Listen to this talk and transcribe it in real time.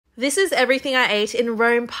This is everything I ate in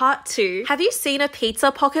Rome Part 2. Have you seen a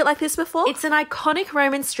pizza pocket like this before? It's an iconic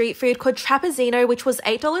Roman street food called Trapizzino, which was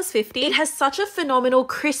 $8.50. It has such a phenomenal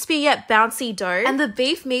crispy yet bouncy dough, and the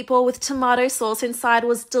beef meatball with tomato sauce inside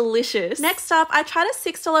was delicious. Next up, I tried a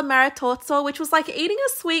 $6 Maritozzo, which was like eating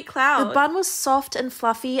a sweet cloud. The bun was soft and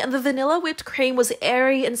fluffy, and the vanilla whipped cream was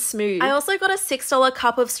airy and smooth. I also got a $6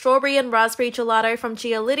 cup of strawberry and raspberry gelato from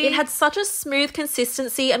Giolitti. It had such a smooth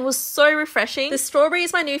consistency and was so refreshing. The strawberry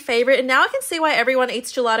is my new favorite, and now I can see why everyone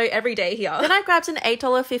eats gelato every day here. Then I grabbed an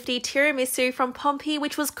 $8.50 tiramisu from Pompi,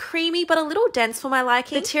 which was creamy but a little dense for my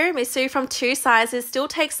liking. The tiramisu from two sizes still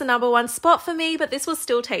takes the #1 spot for me, but this was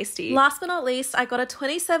still tasty. Last but not least, I got a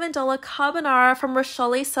 $27 carbonara from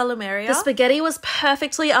Roscioli Salumeria. The spaghetti was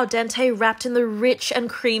perfectly al dente, wrapped in the rich and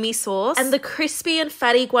creamy sauce, and the crispy and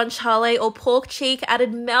fatty guanciale or pork cheek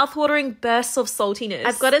added mouth-watering bursts of saltiness.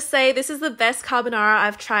 I've got to say, this is the best carbonara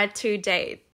I've tried to date.